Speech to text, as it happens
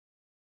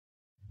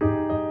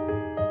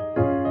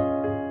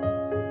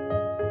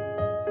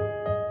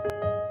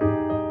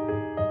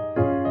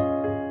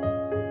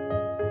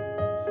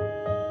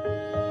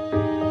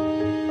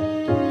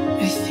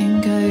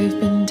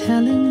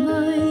telling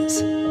lies,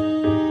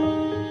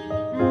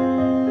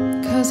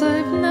 'cause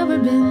I've never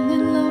been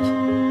in love.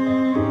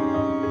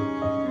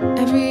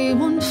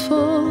 Everyone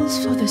falls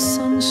for the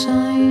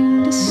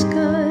sunshine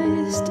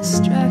disguise,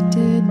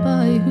 distracted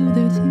by who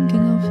they're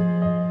thinking of.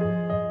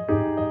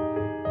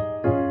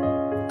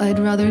 I'd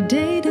rather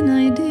date an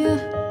idea,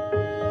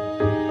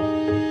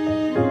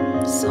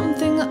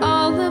 something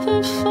I'll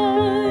never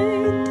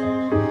find.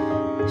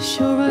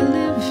 Sure, I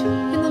live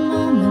in the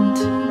moment,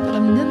 but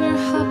I'm never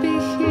happy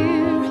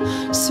here,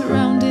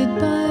 surrounded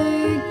by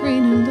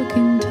greener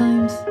looking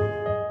times.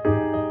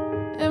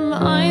 Am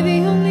I the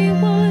only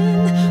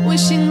one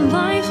wishing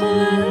life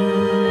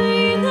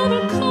away, never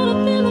caught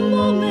up in the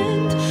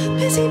moment,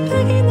 busy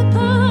begging the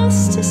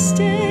past to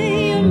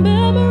stay? Your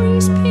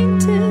memories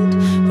painted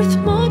with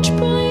much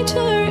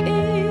brighter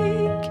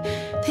ink.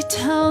 They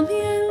tell me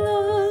I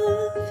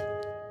love,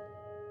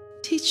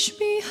 teach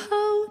me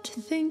how to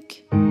think.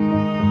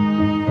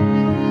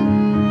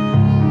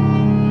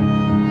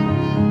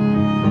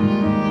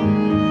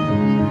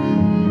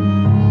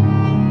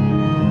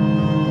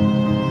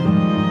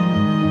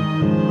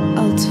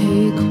 I'll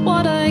take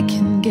what I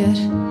can get,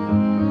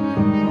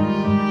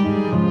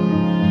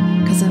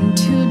 'cause I'm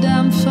too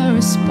damn for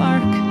a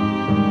spark.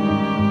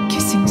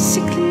 Kissing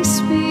sickly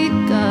sweet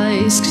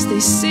guys, 'cause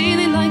they say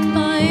they like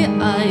my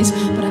eyes,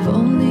 but I've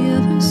only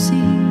ever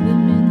seen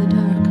them in the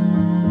dark.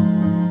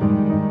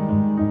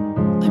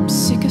 I'm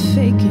sick of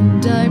faking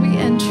diary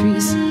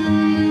entries,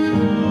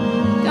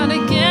 gotta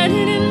get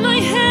it in my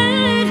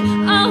head,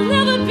 I'll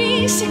never be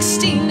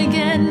 16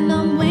 again.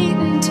 I'm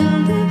waiting to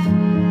live,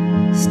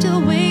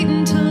 still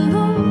waiting to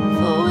love.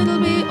 Oh,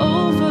 it'll be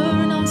over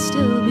and I'll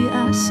still be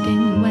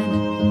asking when.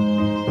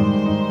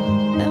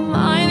 Am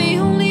I the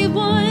only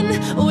one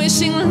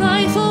wishing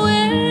life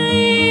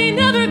away,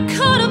 never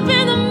caught up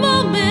in the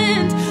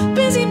moment,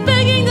 busy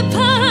begging the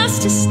past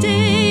to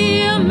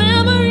stay? Our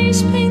memories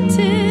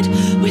painted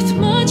with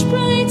much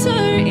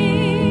brighter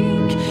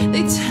ink.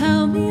 They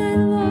tell me I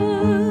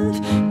love,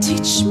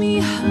 teach me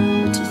how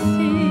to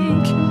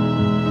think.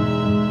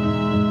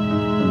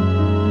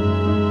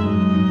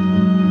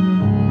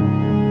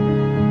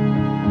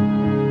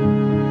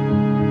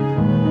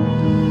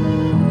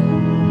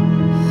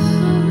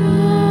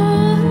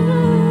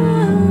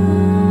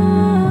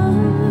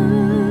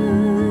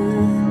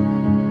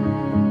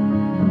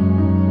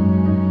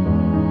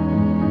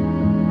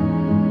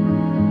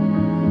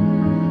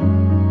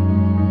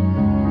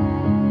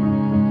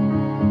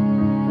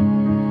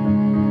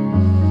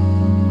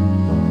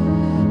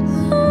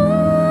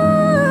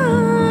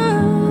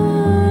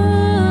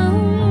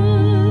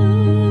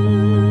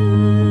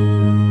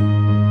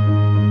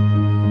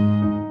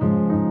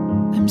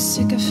 I'm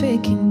sick of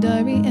faking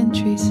diary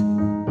entries,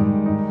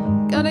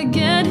 gotta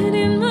get it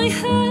in my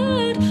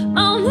head,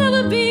 I'll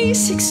never be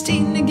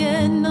 16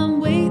 again. I'm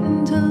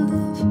waiting to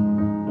live,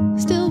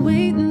 still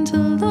waiting to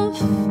love.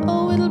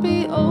 Oh, it'll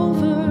be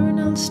over and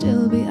I'll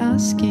still be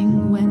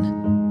asking when.